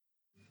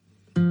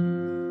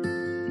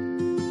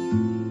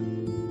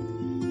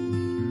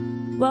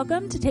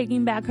Welcome to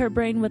Taking Back Her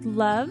Brain with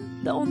Love,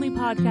 the only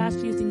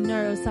podcast using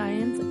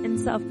neuroscience and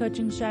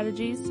self-coaching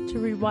strategies to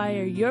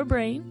rewire your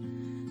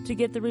brain to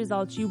get the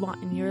results you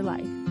want in your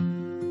life.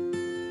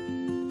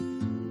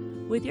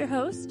 With your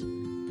host,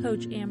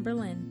 Coach Amber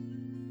Lynn.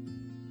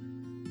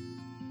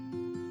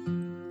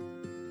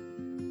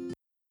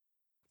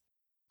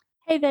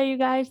 Hey there, you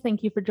guys.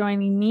 Thank you for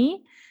joining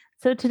me.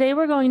 So today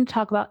we're going to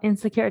talk about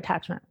insecure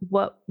attachment,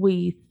 what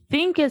we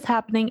think is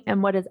happening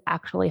and what is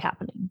actually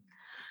happening.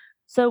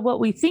 So what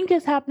we think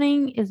is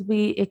happening is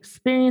we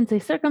experience a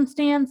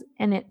circumstance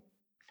and it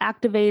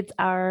activates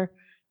our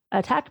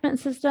attachment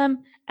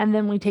system, and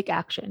then we take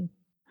action.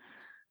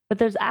 But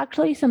there's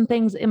actually some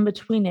things in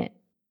between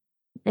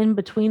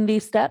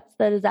these steps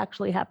that is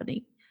actually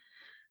happening.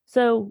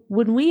 So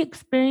when we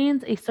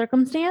experience a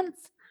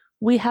circumstance,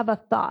 we have a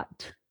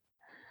thought.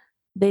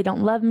 They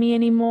don't love me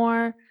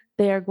anymore.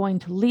 They are going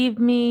to leave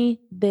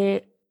me.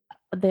 They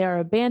are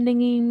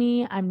abandoning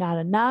me. I'm not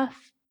enough.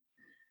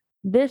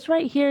 This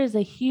right here is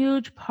a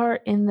huge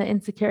part in the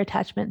insecure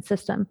attachment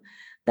system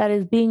that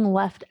is being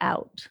left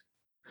out.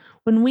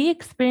 When we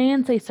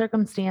experience a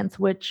circumstance,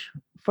 which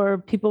for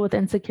people with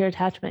insecure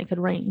attachment could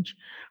range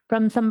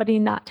from somebody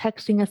not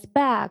texting us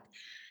back,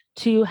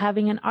 to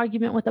having an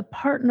argument with a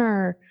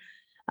partner,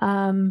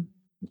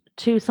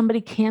 to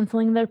somebody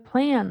canceling their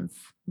plans.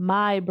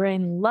 My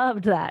brain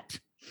loved that.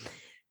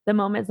 The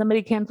moment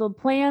somebody canceled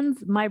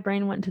plans, my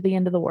brain went to the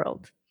end of the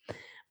world.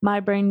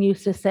 My brain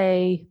used to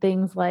say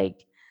things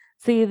like,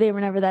 see, they were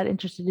never that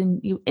interested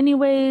in you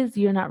anyways.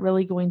 You're not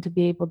really going to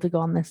be able to go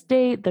on this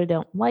date. They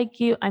don't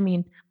like you. I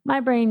mean, my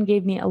brain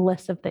gave me a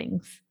list of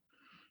things,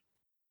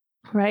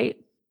 right?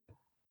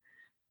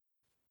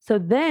 So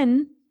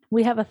then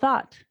we have a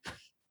thought.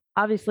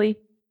 Obviously,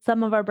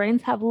 some of our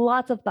brains have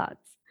lots of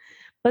thoughts,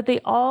 but they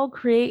all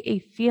create a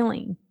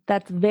feeling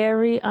that's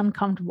very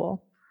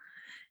uncomfortable.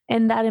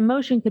 And that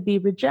emotion could be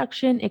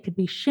rejection. It could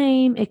be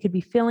shame. It could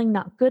be feeling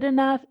not good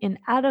enough,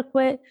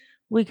 inadequate.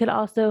 We could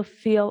also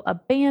feel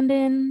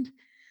abandoned.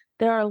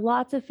 There are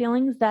lots of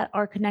feelings that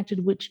are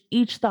connected with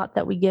each thought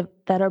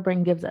that our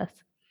brain gives us.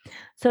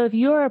 So if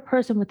you're a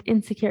person with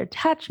insecure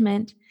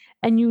attachment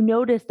and you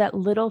notice that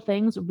little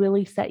things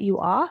really set you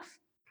off,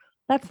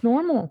 that's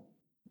normal.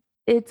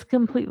 It's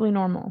completely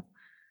normal.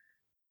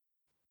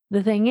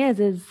 The thing is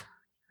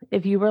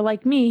if you were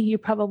like me, you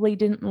probably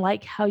didn't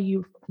like how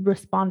you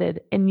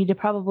responded, and you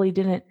probably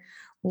didn't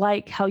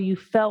like how you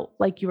felt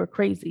like you were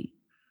crazy.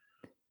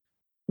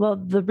 Well,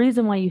 the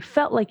reason why you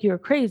felt like you were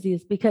crazy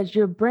is because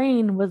your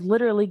brain was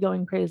literally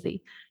going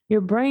crazy.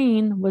 Your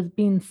brain was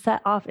being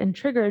set off and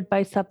triggered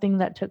by something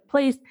that took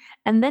place,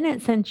 and then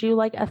it sent you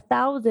like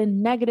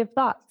 1,000 negative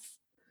thoughts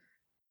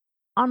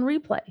on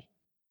replay.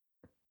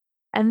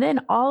 And then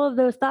all of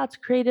those thoughts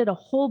created a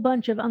whole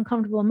bunch of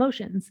uncomfortable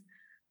emotions.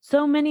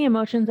 So many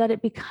emotions that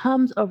it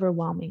becomes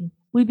overwhelming.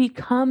 We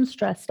become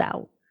stressed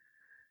out.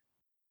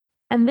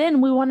 And then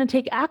we want to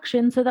take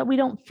action so that we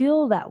don't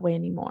feel that way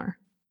anymore.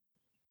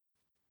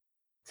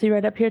 See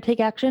right up here, take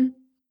action.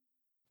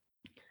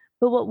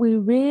 But what we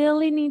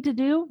really need to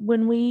do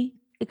when we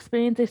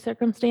experience a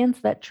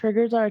circumstance that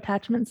triggers our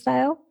attachment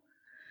style,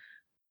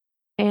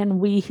 and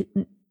we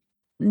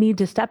need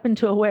to step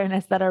into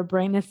awareness that our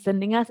brain is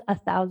sending us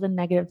 1,000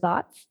 negative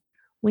thoughts,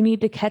 we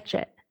need to catch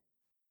it.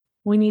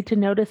 We need to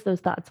notice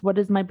those thoughts. What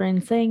is my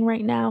brain saying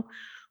right now?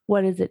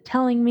 What is it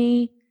telling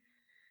me?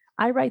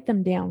 I write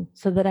them down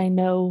so that I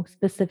know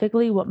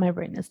specifically what my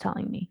brain is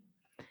telling me.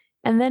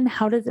 And then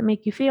how does it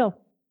make you feel?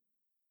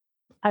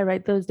 I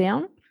write those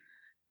down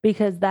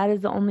because that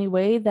is the only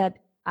way that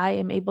I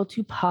am able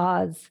to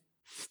pause,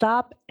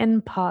 stop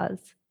and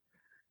pause.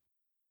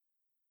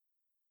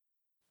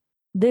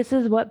 This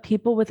is what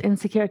people with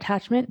insecure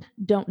attachment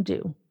don't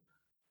do.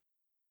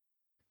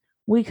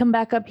 We come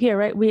back up here,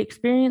 right? We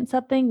experience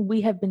something, we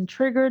have been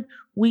triggered,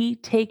 we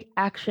take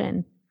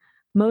action.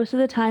 Most of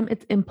the time,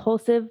 it's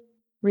impulsive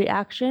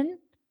reaction,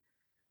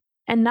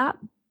 and not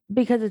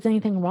because it's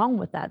anything wrong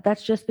with that.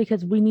 That's just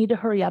because we need to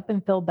hurry up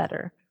and feel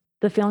better.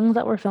 The feelings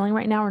that we're feeling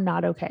right now are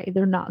not okay.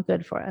 They're not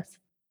good for us.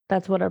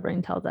 That's what our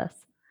brain tells us.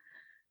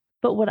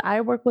 But what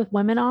I work with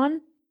women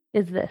on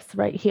is this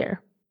right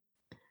here.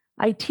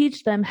 I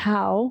teach them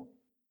how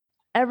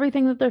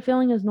everything that they're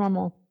feeling is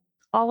normal.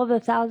 All of the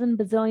 1,000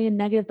 bazillion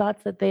negative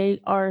thoughts that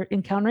they are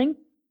encountering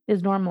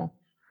is normal.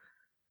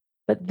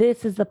 But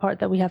this is the part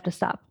that we have to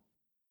stop.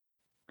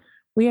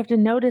 We have to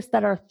notice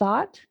that our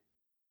thoughts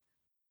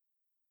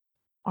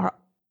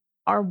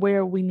are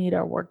where we need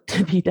our work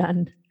to be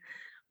done.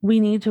 We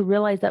need to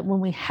realize that when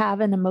we have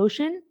an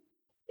emotion,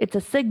 it's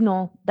a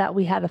signal that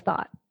we had a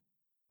thought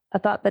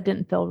that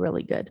didn't feel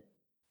really good.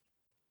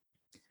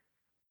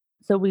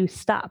 So we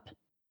stop,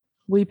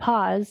 we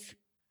pause.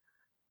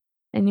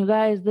 And you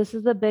guys, this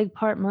is the big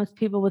part most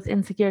people with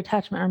insecure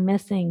attachment are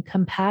missing: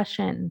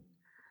 compassion.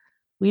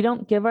 We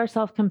don't give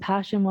ourselves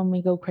compassion when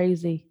we go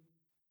crazy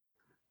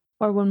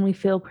or when we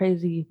feel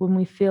crazy, when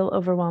we feel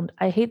overwhelmed.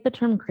 I hate the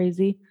term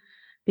crazy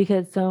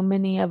because so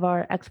many of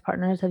our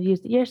ex-partners have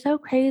used, you're so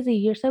crazy,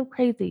 you're so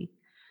crazy.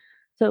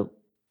 So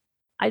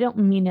I don't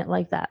mean it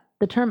like that.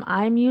 The term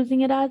I'm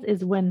using it as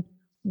is when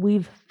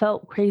we've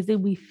felt crazy,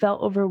 we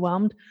felt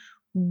overwhelmed.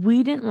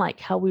 We didn't like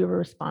how we were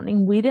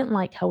responding. We didn't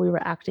like how we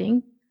were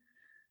acting,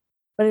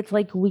 but it's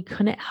like we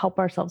couldn't help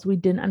ourselves. We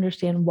didn't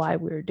understand why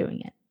we were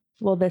doing it.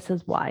 Well, this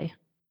is why.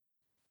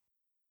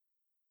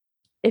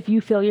 If you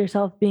feel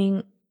yourself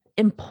being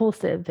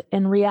impulsive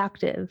and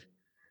reactive,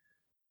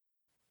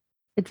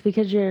 it's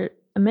because your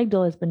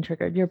amygdala has been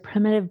triggered, your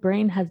primitive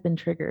brain has been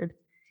triggered.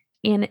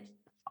 And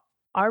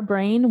our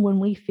brain, when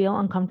we feel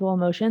uncomfortable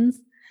emotions,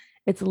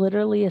 it's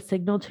literally a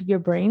signal to your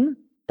brain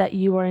that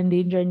you are in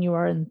danger and you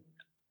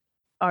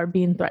are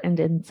being threatened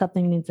and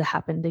something needs to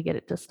happen to get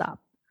it to stop.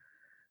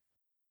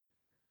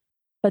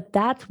 But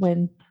that's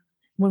when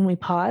we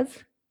pause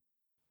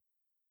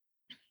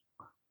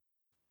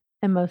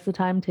and most of the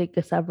time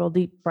take several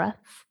deep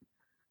breaths,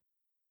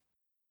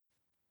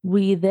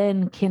 we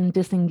then can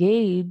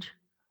disengage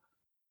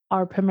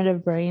our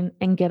primitive brain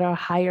and get our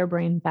higher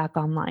brain back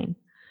online.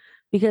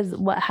 Because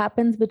what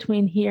happens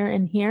between here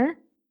and here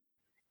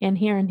and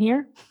here and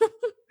here,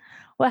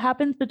 what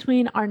happens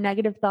between our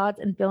negative thoughts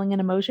and feeling an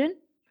emotion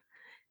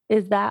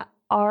is that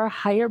our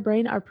higher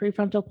brain, our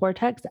prefrontal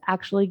cortex,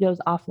 actually goes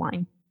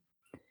offline.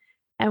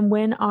 And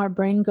when our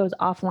brain goes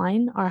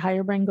offline, our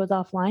higher brain goes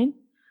offline,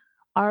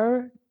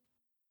 our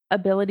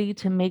ability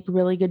to make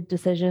really good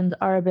decisions,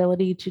 our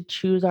ability to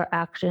choose our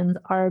actions,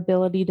 our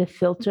ability to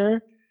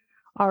filter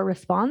our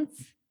response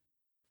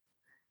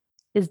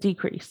is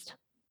decreased.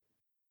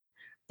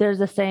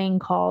 There's a saying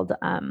called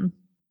the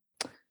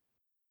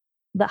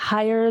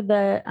higher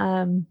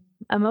the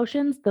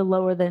emotions, the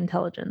lower the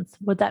intelligence.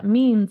 What that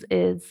means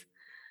is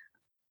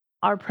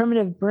our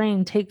primitive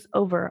brain takes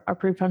over our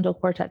prefrontal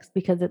cortex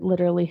because it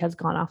literally has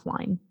gone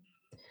offline.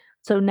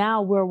 So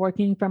now we're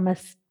working from a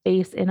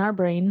space in our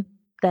brain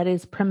that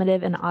is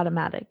primitive and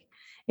automatic.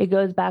 It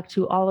goes back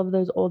to all of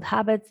those old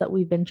habits that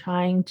we've been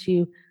trying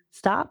to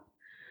stop,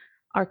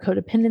 our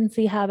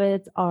codependency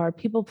habits, our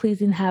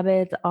people-pleasing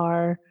habits,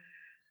 our,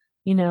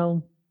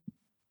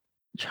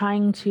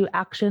 trying to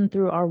action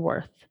through our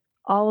worth.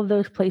 All of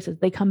those places,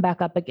 they come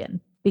back up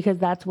again because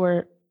that's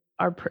where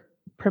our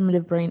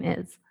primitive brain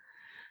is.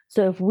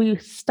 So if we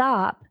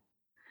stop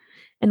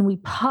and we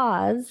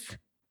pause,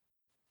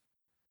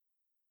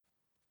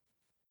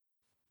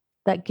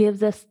 that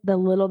gives us the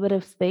little bit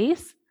of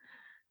space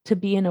to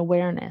be in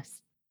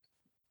awareness.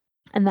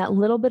 And that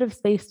little bit of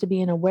space to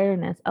be in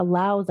awareness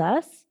allows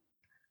us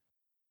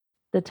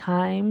the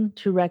time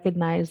to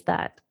recognize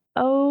that,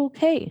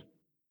 okay,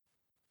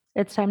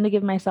 it's time to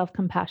give myself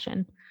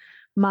compassion.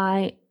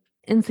 My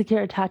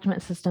insecure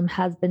attachment system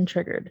has been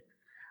triggered.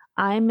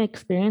 I'm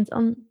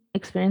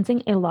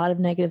experiencing a lot of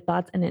negative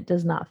thoughts and it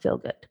does not feel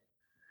good.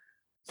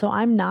 So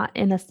I'm not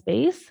in a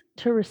space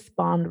to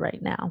respond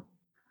right now.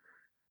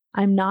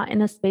 I'm not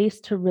in a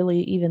space to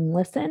really even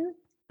listen.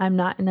 I'm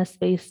not in a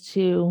space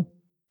to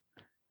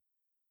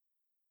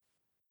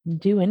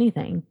do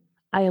anything.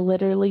 I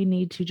literally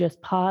need to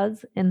just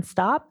pause and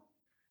stop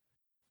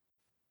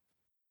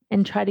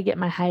and try to get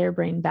my higher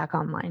brain back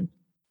online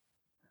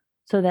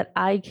so that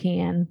I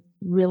can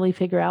really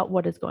figure out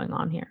what is going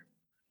on here.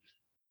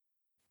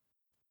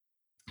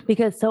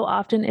 Because so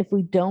often, if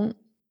we don't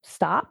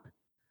stop,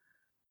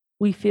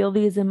 we feel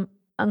these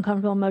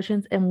uncomfortable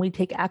emotions and we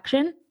take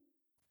action.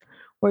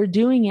 We're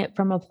doing it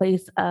from a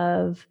place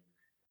of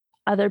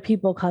other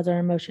people cause our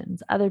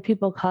emotions, other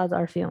people cause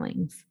our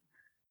feelings.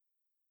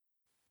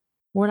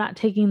 We're not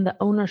taking the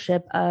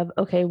ownership of,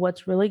 okay,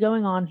 what's really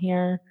going on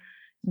here?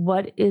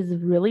 What is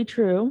really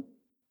true?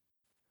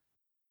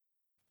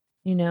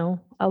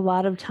 A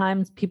lot of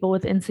times people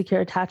with insecure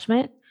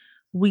attachment,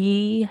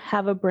 we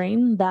have a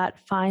brain that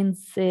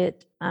finds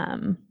its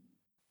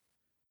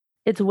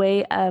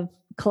way of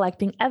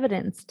collecting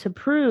evidence to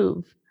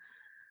prove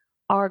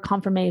our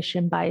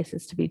confirmation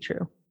biases to be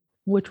true,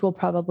 which will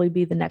probably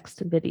be the next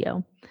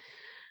video.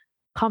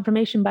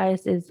 Confirmation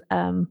bias is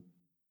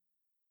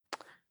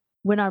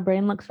when our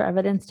brain looks for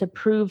evidence to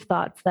prove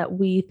thoughts that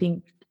we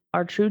think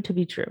are true to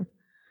be true.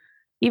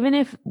 Even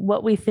if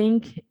what we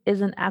think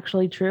isn't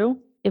actually true,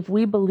 if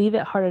we believe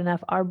it hard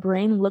enough, our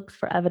brain looks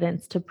for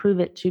evidence to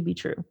prove it to be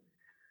true.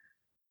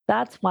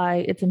 That's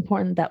why it's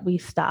important that we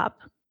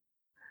stop,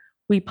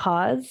 we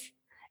pause,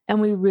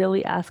 and we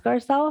really ask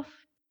ourselves,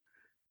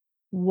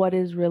 what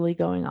is really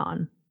going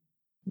on?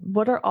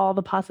 What are all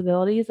the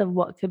possibilities of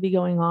what could be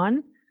going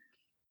on?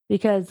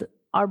 Because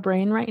our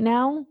brain right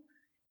now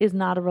is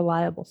not a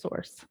reliable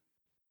source.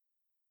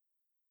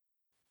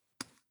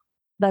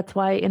 That's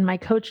why in my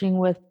coaching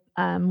with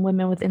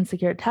women with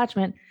insecure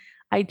attachment,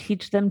 I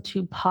teach them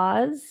to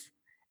pause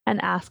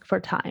and ask for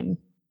time.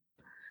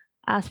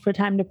 Ask for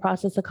time to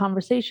process a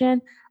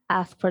conversation,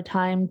 ask for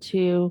time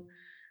to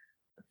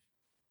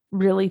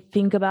really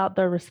think about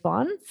their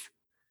response.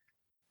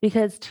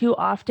 Because too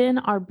often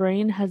our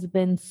brain has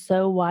been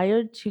so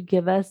wired to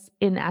give us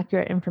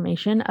inaccurate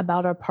information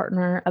about our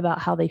partner, about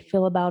how they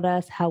feel about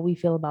us, how we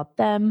feel about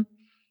them.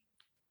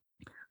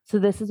 So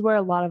this is where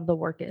a lot of the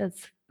work is.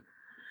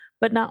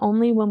 But not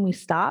only when we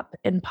stop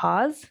and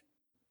pause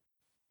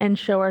and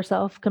show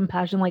ourselves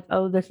compassion, like,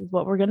 oh, this is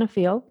what we're going to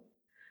feel.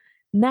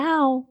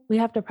 Now we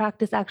have to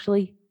practice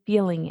actually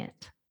feeling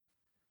it.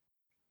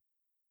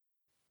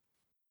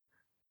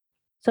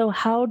 So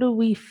how do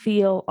we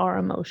feel our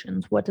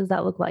emotions? What does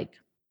that look like?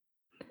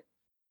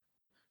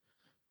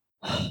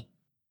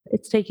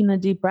 It's taking a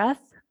deep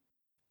breath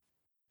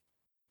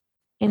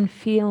and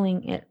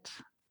feeling it.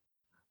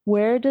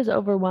 Where does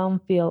overwhelm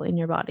feel in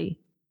your body?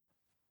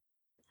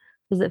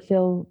 Does it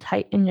feel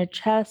tight in your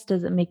chest?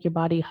 Does it make your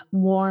body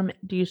warm?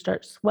 Do you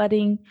start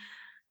sweating?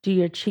 Do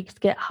your cheeks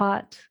get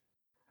hot?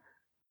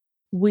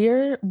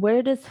 Where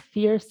does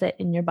fear sit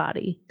in your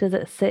body? Does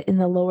it sit in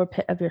the lower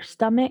pit of your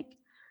stomach?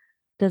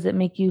 Does it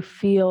make you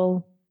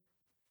feel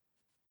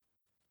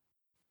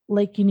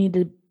like you need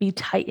to be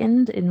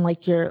tightened and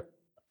like you're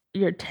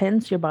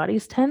tense, your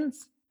body's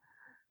tense?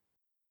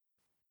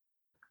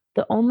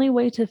 The only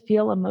way to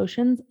feel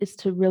emotions is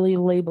to really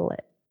label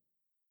it.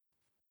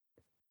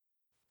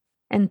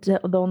 And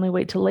the only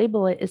way to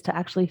label it is to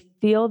actually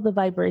feel the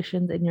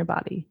vibrations in your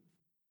body.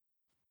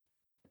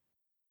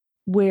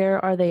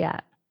 Where are they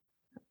at?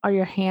 Are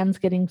your hands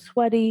getting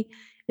sweaty?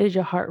 Is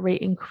your heart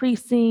rate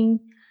increasing?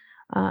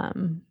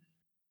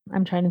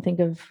 I'm trying to think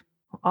of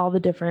all the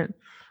different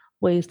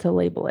ways to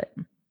label it.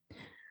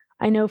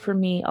 I know for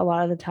me, a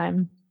lot of the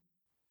time,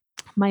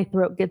 my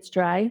throat gets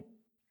dry.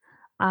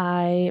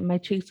 My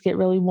cheeks get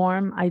really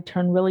warm. I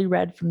turn really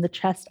red from the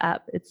chest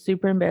up. It's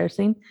super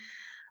embarrassing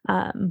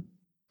um,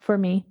 for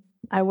me.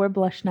 I wear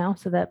blush now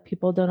so that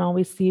people don't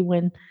always see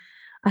when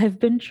I've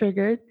been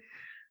triggered.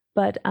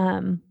 But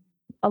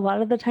a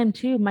lot of the time,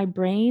 too, my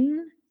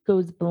brain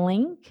goes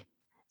blank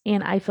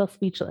and I feel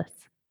speechless,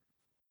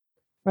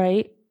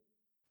 right?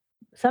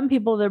 Some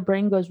people, their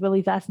brain goes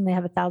really fast and they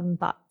have 1,000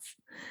 thoughts.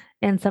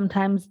 And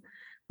sometimes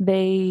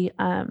their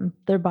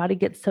body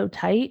gets so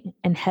tight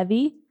and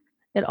heavy.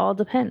 It all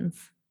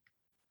depends.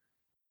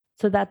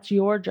 So that's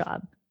your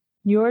job.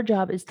 Your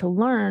job is to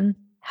learn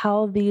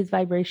how these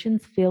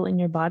vibrations feel in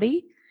your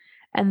body.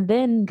 And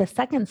then the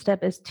second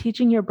step is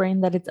teaching your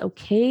brain that it's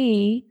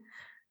okay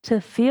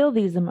to feel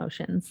these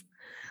emotions.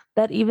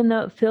 That even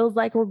though it feels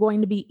like we're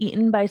going to be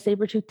eaten by a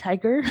saber-toothed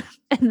tiger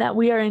and that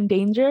we are in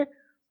danger,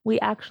 we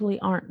actually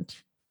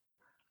aren't.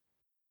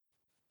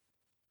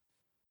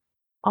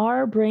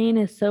 Our brain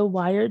is so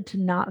wired to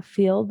not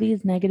feel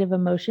these negative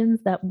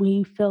emotions that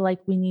we feel like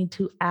we need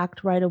to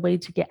act right away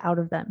to get out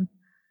of them.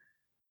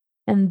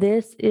 And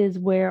this is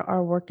where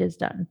our work is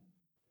done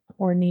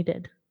or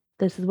needed.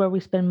 This is where we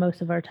spend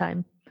most of our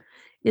time,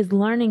 is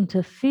learning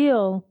to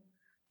feel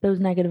those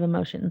negative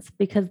emotions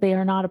because they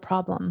are not a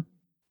problem.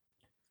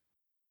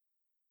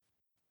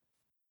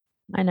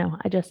 I know,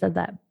 I just said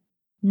that.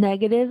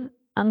 Negative,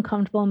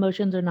 uncomfortable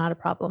emotions are not a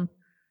problem.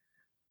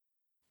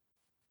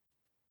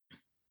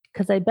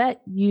 Because I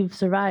bet you've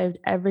survived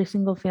every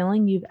single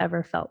feeling you've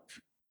ever felt.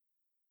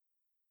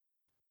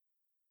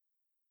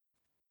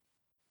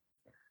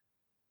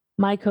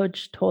 My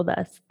coach told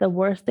us the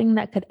worst thing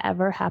that could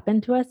ever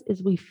happen to us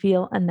is we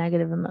feel a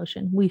negative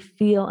emotion. We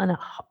feel an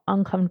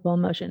uncomfortable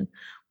emotion.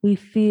 We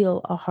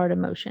feel a hard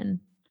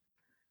emotion.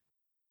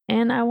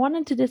 And I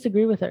wanted to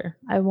disagree with her.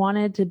 I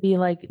wanted to be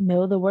like,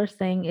 no, the worst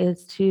thing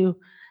is to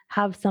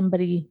have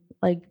somebody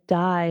like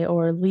die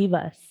or leave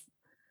us.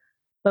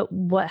 But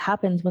what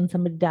happens when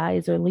somebody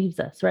dies or leaves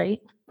us, right?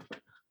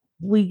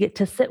 We get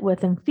to sit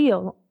with and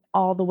feel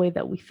all the way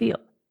that we feel.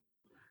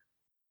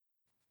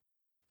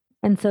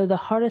 And so the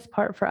hardest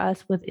part for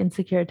us with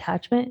insecure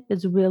attachment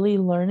is really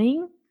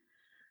learning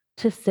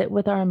to sit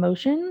with our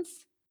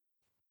emotions,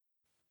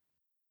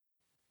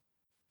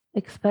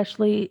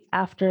 especially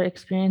after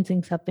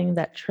experiencing something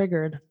that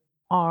triggered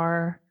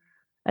our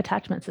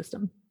attachment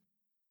system.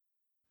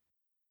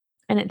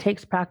 And it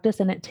takes practice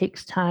and it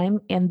takes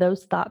time. And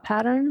those thought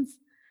patterns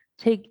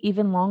take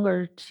even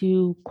longer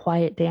to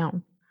quiet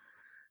down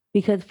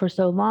because for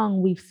so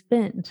long we've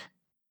spent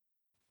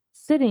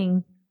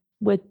sitting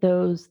with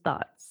those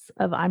thoughts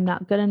of, I'm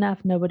not good enough.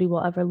 Nobody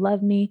will ever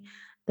love me.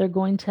 They're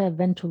going to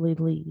eventually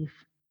leave,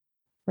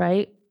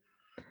 right?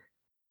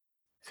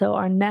 So,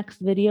 our next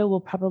video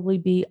will probably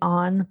be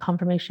on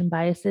confirmation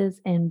biases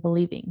and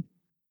believing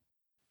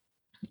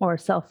or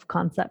self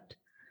concept.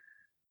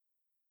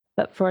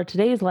 But for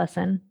today's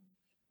lesson,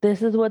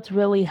 this is what's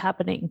really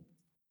happening.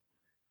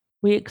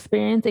 We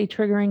experience a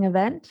triggering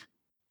event,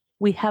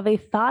 we have a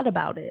thought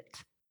about it.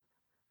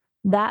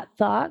 That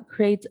thought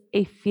creates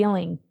a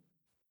feeling.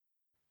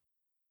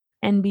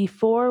 And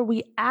before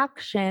we take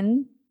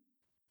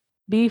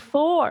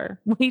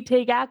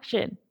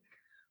action,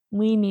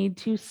 we need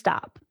to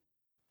stop.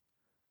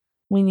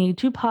 We need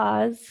to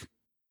pause.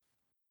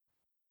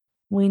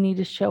 We need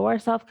to show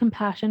ourselves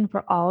compassion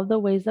for all of the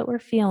ways that we're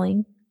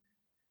feeling.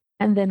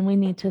 And then we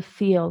need to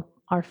feel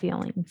our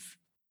feelings.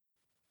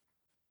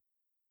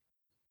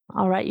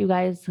 All right, you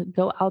guys,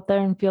 go out there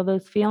and feel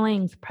those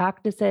feelings.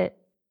 Practice it.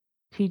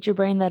 Teach your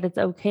brain that it's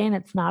okay and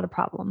it's not a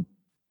problem.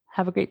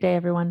 Have a great day,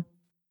 everyone.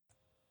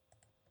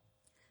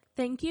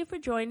 Thank you for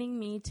joining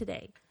me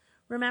today.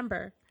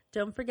 Remember,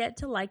 Don't forget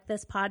to like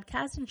this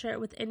podcast and share it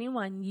with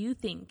anyone you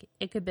think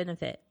it could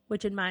benefit,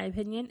 which in my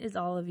opinion is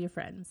all of your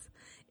friends.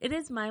 It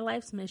is my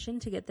life's mission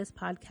to get this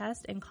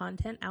podcast and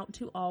content out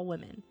to all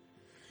women.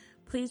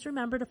 Please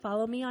remember to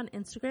follow me on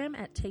Instagram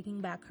at Taking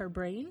Back Her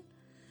Brain.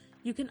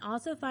 You can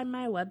also find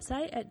my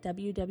website at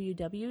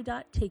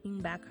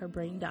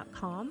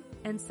www.takingbackherbrain.com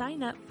and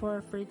sign up for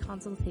a free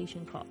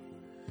consultation call.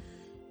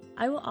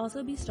 I will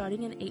also be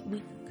starting an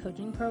 8-week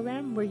coaching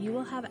program where you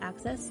will have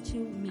access to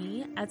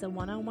me as a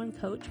one-on-one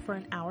coach for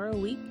an hour a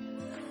week,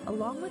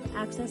 along with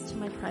access to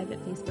my private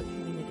Facebook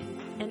community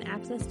and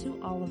access to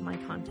all of my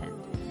content.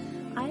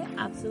 I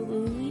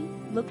absolutely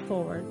look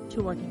forward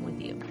to working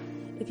with you.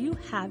 If you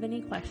have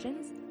any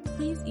questions,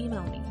 please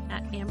email me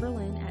at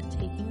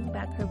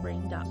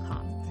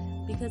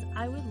amberlynn@takingbackherbrain.com because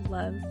I would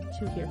love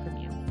to hear from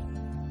you.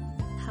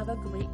 Have a great